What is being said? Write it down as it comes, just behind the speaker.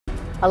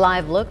A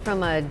live look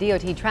from a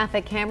DOT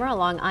traffic camera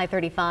along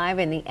I-35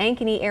 in the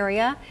Ankeny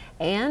area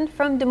and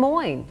from Des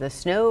Moines. The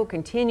snow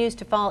continues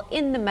to fall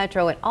in the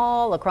metro and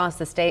all across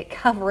the state,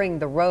 covering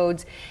the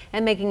roads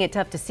and making it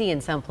tough to see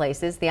in some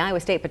places. The Iowa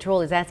State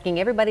Patrol is asking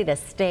everybody to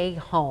stay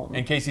home.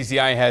 And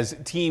KCCI has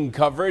team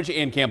coverage.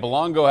 Ann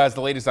Campolongo has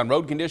the latest on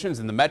road conditions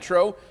in the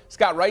metro.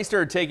 Scott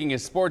Reister taking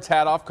his sports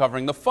hat off,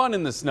 covering the fun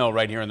in the snow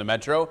right here in the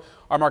metro.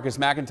 Our Marcus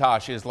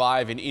McIntosh is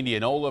live in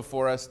Indianola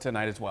for us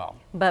tonight as well.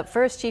 But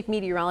first, Chief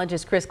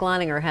Meteorologist Chris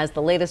Gleininger has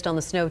the latest on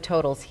the snow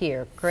totals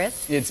here.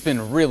 Chris? It's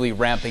been really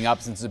ramping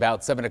up since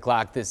about 7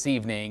 o'clock this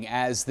evening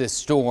as this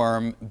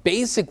storm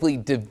basically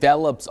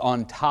develops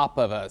on top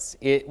of us.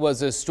 It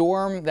was a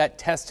storm that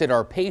tested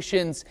our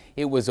patience.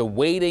 It was a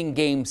waiting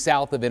game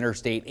south of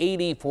Interstate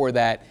 80 for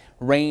that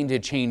rain to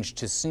change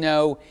to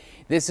snow.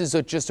 This is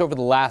just over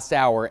the last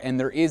hour, and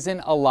there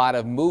isn't a lot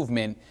of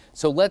movement.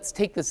 So let's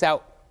take this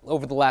out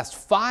over the last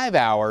 5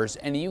 hours,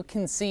 and you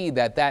can see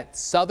that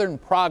southern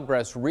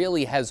progress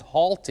really has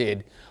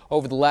halted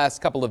over the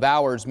last couple of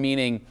hours,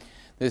 meaning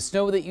the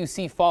snow that you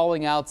see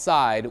falling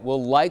outside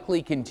will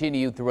likely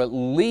continue through at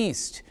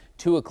least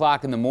 2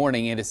 o'clock in the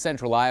morning into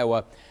central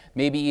Iowa,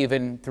 maybe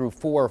even through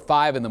 4 or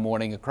 5 in the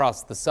morning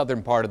across the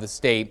southern part of the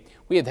state.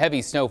 We have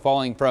heavy snow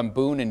falling from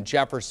Boone and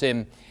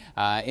Jefferson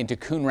into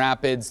Coon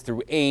Rapids,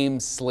 through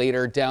Ames,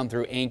 Slater, down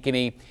through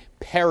Ankeny,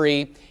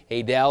 Perry,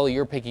 Adel,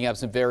 you're picking up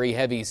some very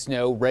heavy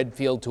snow.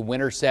 Redfield to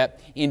Winterset,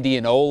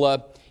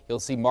 Indianola. You'll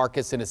see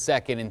Marcus in a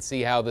second and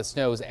see how the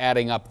snow is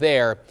adding up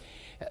there.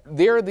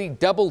 They're the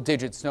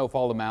double-digit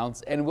snowfall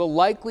amounts, and we'll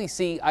likely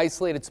see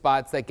isolated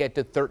spots that get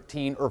to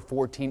 13 or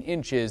 14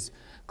 inches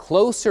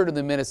closer to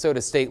the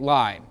Minnesota state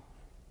line.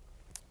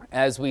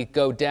 As we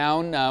go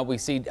down, we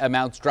see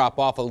amounts drop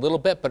off a little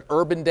bit, but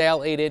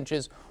Urbandale 8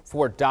 inches,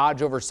 Fort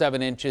Dodge over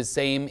 7 inches,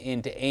 same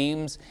into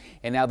Ames,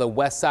 and now the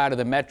west side of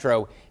the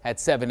metro at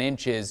 7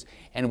 inches,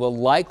 and we'll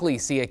likely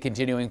see it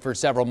continuing for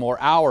several more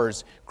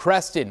hours.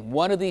 Creston,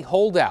 one of the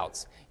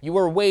holdouts. You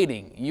were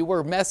waiting, you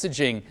were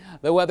messaging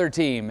the weather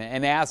team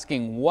and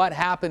asking what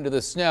happened to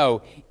the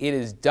snow. It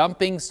is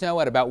dumping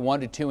snow at about 1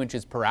 to 2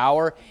 inches per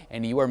hour,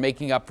 and you are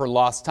making up for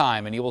lost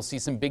time. And you will see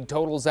some big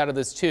totals out of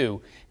this too.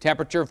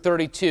 Temperature of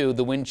 32,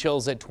 the wind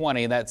chills at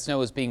 20. That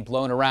snow is being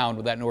blown around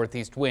with that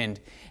northeast wind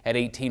at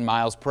 18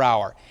 miles per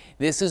hour.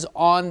 This is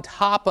on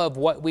top of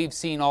what we've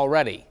seen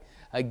already.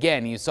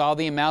 Again, you saw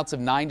the amounts of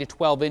 9 to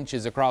 12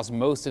 inches across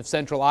most of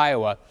central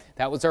Iowa.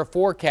 That was our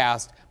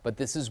forecast, but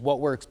this is what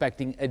we're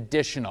expecting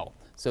additional.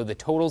 So the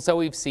totals that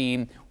we've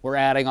seen, we're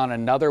adding on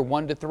another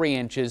 1 to 3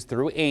 inches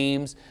through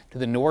Ames to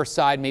the north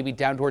side, maybe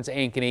down towards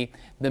Ankeny.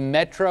 The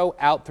metro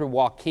out through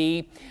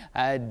Waukee,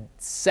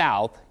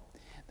 south.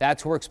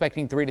 That's where we're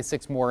expecting 3 to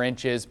 6 more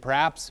inches,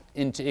 perhaps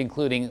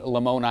including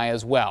Lamoni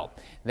as well.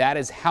 That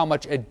is how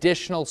much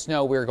additional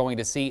snow we're going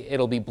to see.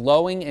 It'll be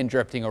blowing and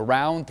drifting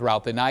around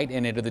throughout the night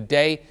and into the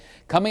day.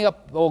 Coming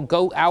up, we'll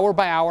go hour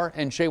by hour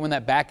and show you when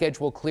that back edge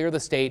will clear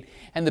the state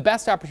and the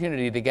best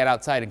opportunity to get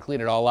outside and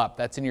clean it all up.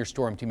 That's in your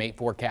Storm Team 8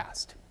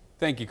 forecast.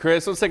 Thank you,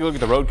 Chris. Let's take a look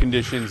at the road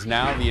conditions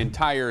now. The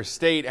entire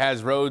state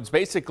has roads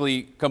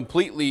basically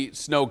completely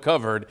snow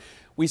covered.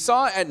 We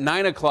saw at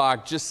 9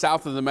 o'clock just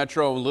south of the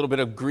metro a little bit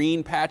of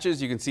green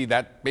patches. You can see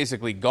that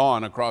basically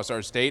gone across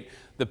our state.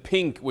 The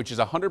pink, which is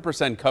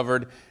 100%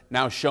 covered,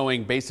 now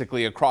showing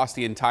basically across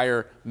the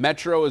entire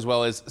metro as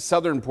well as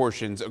southern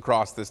portions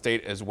across the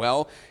state as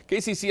well.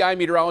 KCCI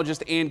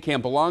meteorologist Ann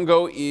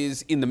Campolongo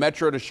is in the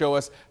metro to show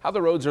us how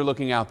the roads are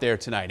looking out there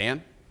tonight.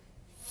 Ann?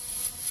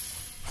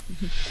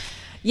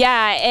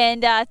 Yeah,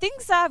 and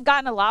things have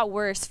gotten a lot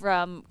worse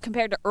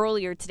compared to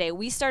earlier today.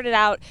 We started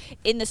out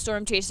in the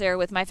storm chaser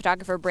with my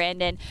photographer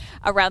Brandon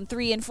around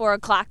 3 and 4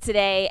 o'clock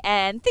today,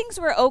 and things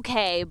were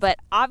okay, but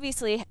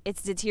obviously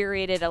it's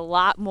deteriorated a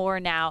lot more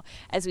now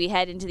as we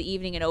head into the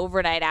evening and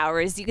overnight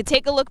hours. You can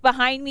take a look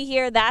behind me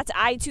here. That's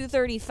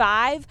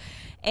I-235.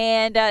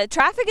 And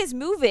traffic is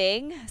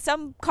moving.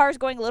 Some cars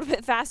going a little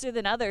bit faster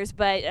than others,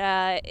 but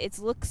it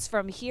looks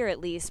from here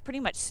at least pretty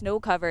much snow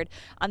covered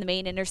on the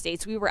main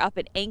interstates. We were up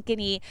at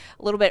Ankeny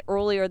a little bit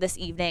earlier this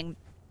evening.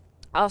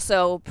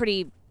 Also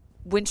pretty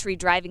wintry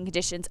driving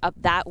conditions up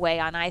that way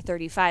on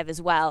I-35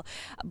 as well.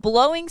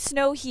 Blowing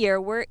snow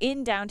here. We're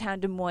in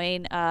downtown Des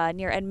Moines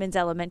near Edmonds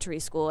Elementary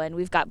School, and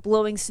we've got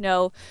blowing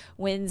snow,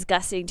 winds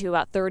gusting to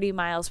about 30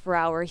 miles per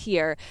hour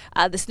here.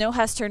 The snow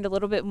has turned a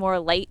little bit more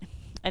light,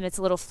 and it's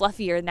a little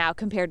fluffier now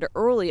compared to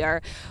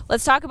earlier.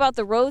 Let's talk about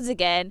the roads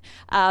again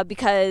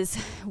because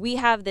we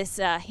have this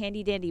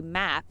handy dandy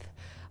map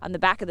on the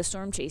back of the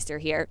storm chaser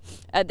here.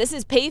 This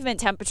is pavement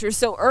temperatures.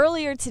 So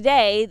earlier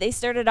today, they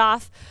started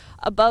off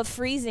above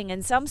freezing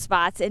in some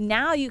spots, and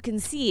now you can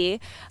see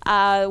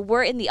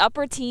we're in the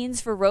upper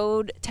teens for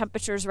road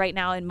temperatures right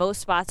now in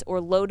most spots, or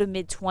low to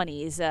mid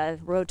 20s.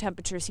 Road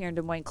temperatures here in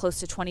Des Moines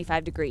close to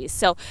 25 degrees.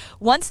 So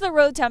once the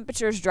road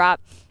temperatures drop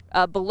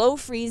below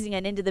freezing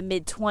and into the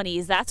mid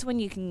 20s, that's when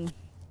you can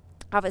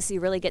obviously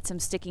really get some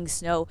sticking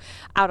snow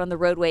out on the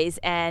roadways,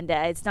 and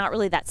it's not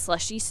really that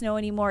slushy snow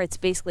anymore. It's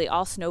basically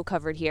all snow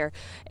covered here,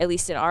 at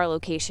least in our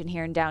location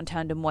here in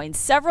downtown Des Moines.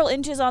 Several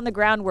inches on the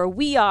ground where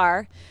we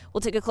are.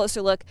 We'll take a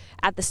closer look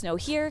at the snow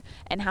here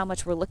and how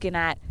much we're looking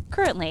at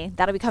currently.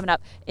 That'll be coming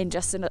up in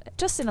just in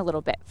a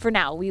little bit. For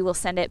now, we will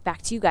send it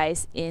back to you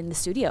guys in the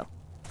studio.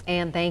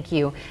 And thank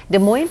you. Des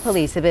Moines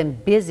police have been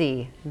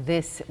busy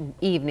this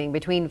evening.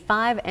 Between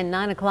 5 and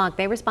 9 o'clock,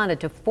 they responded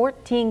to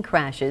 14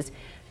 crashes.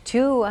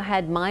 2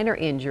 had minor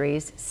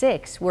injuries,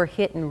 6 were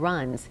hit and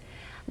runs.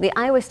 The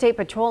Iowa State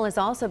Patrol has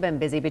also been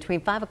busy.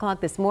 Between 5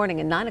 o'clock this morning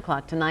and 9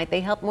 o'clock tonight,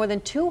 they helped more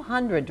than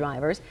 200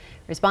 drivers,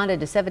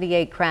 responded to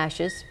 78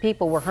 crashes.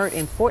 People were hurt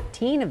in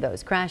 14 of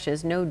those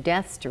crashes, no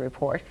deaths to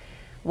report.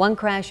 One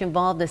crash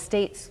involved the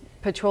State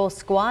Patrol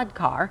squad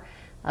car.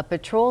 A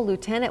patrol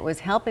lieutenant was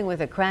helping with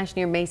a crash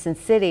near Mason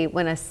City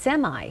when a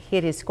semi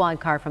hit his squad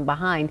car from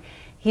behind.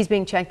 He's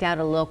being checked out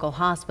at a local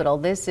hospital.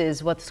 This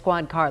is what the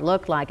squad car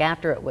looked like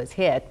after it was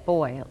hit.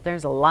 Boy,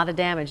 there's a lot of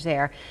damage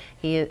there.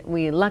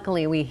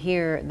 Luckily, we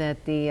hear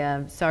that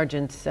the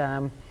sergeant's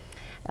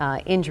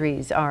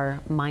injuries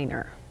are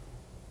minor.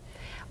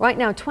 Right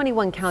now,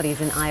 21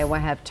 counties in Iowa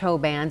have tow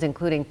bans,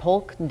 including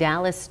Polk,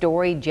 Dallas,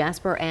 Story,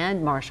 Jasper,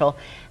 and Marshall.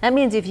 That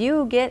means if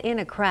you get in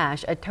a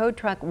crash, a tow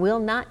truck will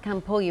not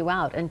come pull you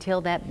out until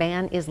that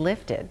ban is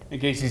lifted. And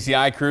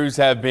KCCI crews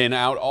have been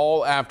out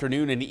all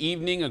afternoon and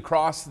evening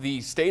across the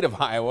state of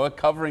Iowa,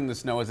 covering the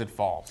snow as it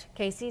falls.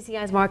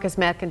 KCCI's Marcus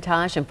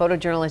McIntosh and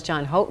photojournalist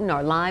John Houghton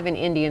are live in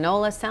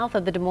Indianola, south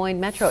of the Des Moines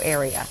metro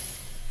area.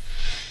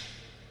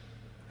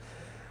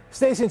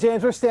 Stacey and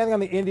James, we're standing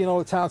on the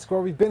Indianola Town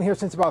Square. We've been here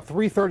since about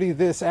 3:30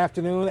 this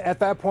afternoon. At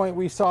that point,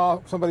 we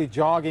saw somebody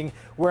jogging,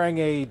 wearing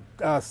a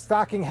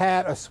stocking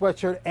hat, a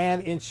sweatshirt,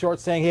 and in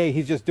shorts, saying, hey,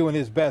 he's just doing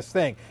his best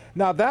thing.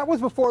 Now, that was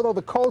before, though,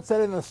 the cold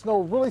set in and the snow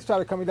really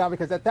started coming down,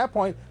 because at that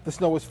point, the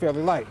snow was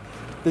fairly light.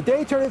 The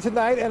day turned into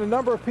night, and a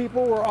number of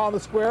people were on the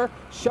square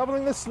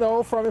shoveling the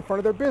snow from in front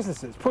of their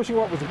businesses, pushing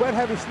what was wet,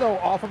 heavy snow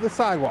off of the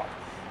sidewalk.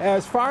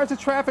 As far as the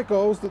traffic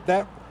goes,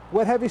 that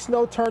wet, heavy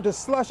snow turned to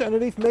slush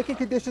underneath, making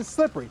conditions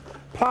slippery.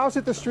 Plows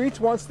hit the streets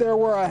once there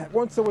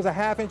was a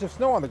half inch of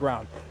snow on the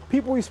ground.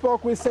 People we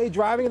spoke with say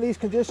driving in these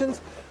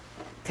conditions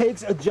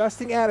takes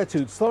adjusting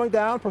attitude, slowing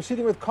down,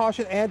 proceeding with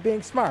caution, and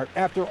being smart.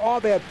 After all,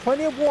 they had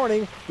plenty of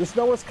warning the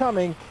snow was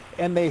coming,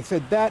 and they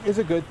said that is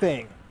a good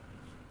thing.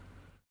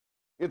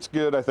 It's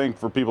good, I think,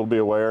 for people to be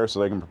aware so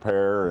they can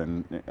prepare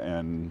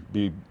and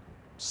be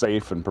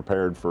safe and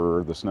prepared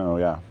for the snow,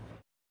 yeah.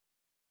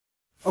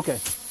 Okay.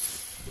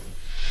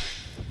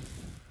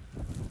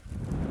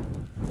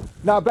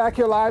 Now back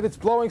here live, it's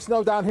blowing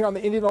snow down here on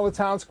the Indianola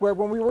Town Square.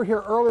 When we were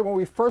here earlier, when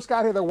we first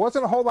got here, there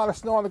wasn't a whole lot of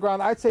snow on the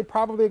ground. I'd say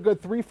probably a good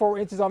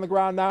 3-4 inches on the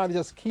ground now, and it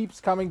just keeps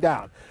coming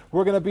down.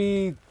 We're going to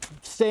be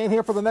staying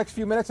here for the next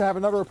few minutes and have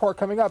another report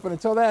coming up. And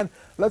until then,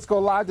 let's go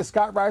live to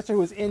Scott Reister,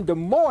 who is in Des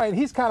Moines.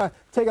 He's kind of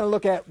taking a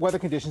look at weather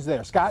conditions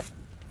there. Scott?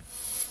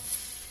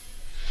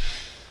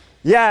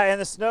 Yeah,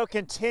 and the snow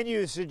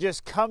continues to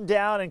just come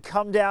down and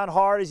come down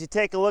hard as you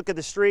take a look at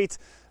the streets.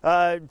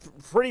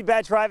 Pretty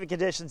bad traffic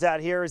conditions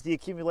out here as the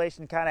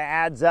accumulation kind of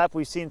adds up.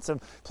 We've seen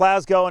some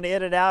plows going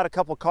in and out, a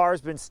couple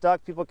cars been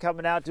stuck, people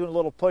coming out doing a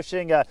little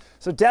pushing.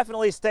 So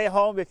definitely stay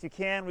home if you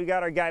can. We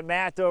got our guy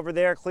Matt over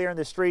there clearing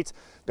the streets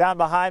down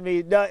behind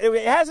me. No,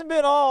 it hasn't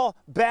been all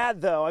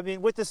bad though. I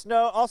mean, with the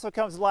snow also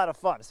comes a lot of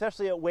fun,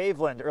 especially at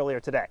Waveland earlier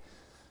today.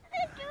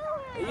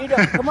 You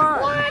don't, come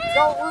on. What?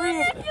 Don't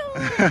read.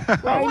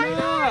 Why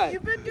not?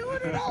 You've been doing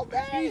it all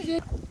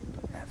day.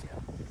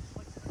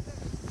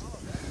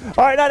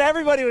 All right, not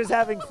everybody was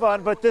having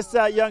fun, but this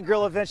young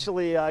girl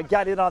eventually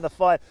got in on the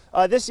fun.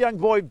 This young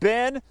boy,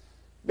 Ben,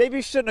 maybe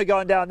he shouldn't have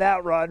gone down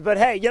that run, but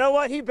hey, you know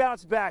what? He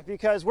bounced back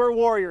because we're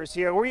warriors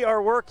here. We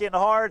are working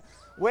hard.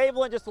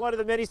 Waveland, just one of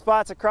the many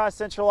spots across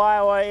central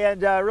Iowa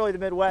and really the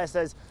Midwest,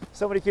 as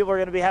so many people are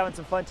going to be having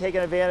some fun,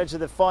 taking advantage of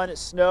the fun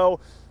snow.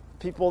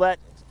 People that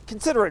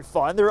consider it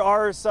fun. There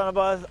are some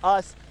of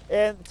us.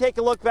 And take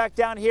a look back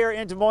down here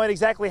in Des Moines,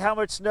 exactly how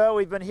much snow.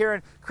 We've been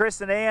hearing Chris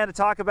and Ann to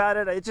talk about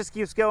it. It just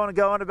keeps going and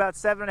going, about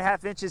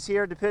 7.5 inches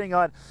here, depending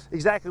on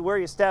exactly where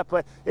you step.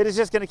 But it is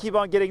just going to keep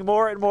on getting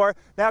more and more.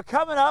 Now,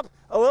 coming up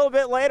a little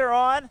bit later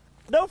on,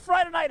 no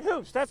Friday night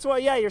hoops. That's why,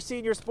 yeah, you're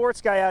seeing your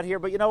sports guy out here.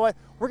 But you know what?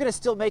 We're going to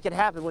still make it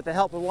happen with the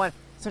help of one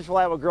Central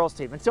Iowa girls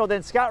team. Until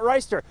then, Scott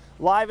Reister,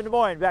 live in Des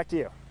Moines. Back to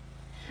you.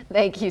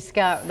 Thank you,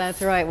 Scott.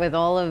 That's right. With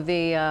all of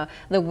the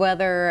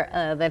weather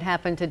that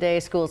happened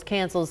today, schools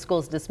canceled,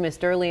 schools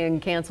dismissed early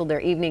and canceled their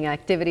evening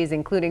activities,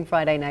 including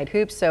Friday night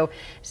hoops. So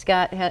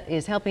Scott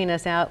is helping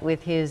us out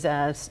with his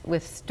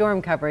with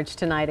storm coverage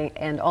tonight,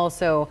 and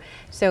also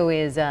so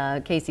is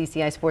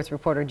KCCI sports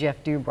reporter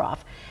Jeff Dubroff.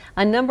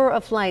 A number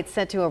of flights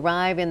set to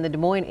arrive in the Des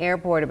Moines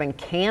airport have been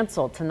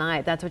canceled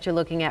tonight. That's what you're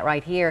looking at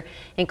right here,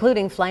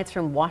 including flights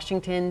from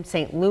Washington,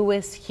 St.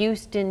 Louis,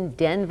 Houston,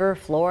 Denver,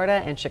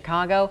 Florida, and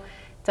Chicago.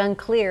 It's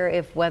unclear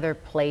if weather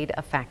played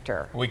a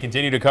factor. We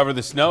continue to cover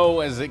the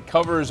snow as it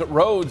covers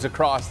roads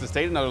across the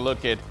state. Another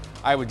look at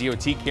Iowa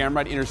DOT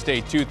camera at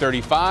Interstate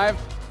 235.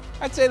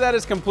 I'd say that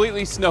is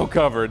completely snow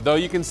covered, though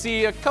you can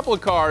see a couple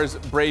of cars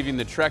braving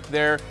the trek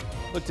there.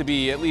 Look to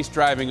be at least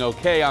driving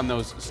okay on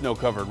those snow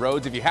covered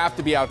roads. If you have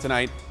to be out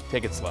tonight,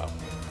 take it slow.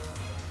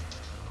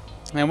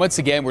 And once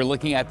again, we're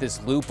looking at this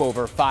loop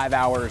over 5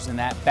 hours, and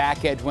that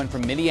back edge went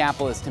from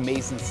Minneapolis to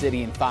Mason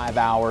City in 5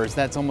 hours.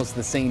 That's almost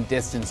the same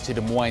distance to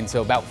Des Moines,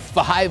 so about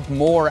 5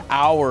 more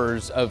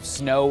hours of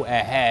snow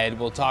ahead.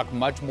 We'll talk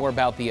much more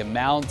about the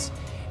amounts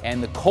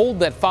and the cold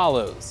that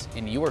follows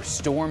in your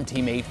Storm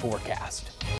Team 8 forecast.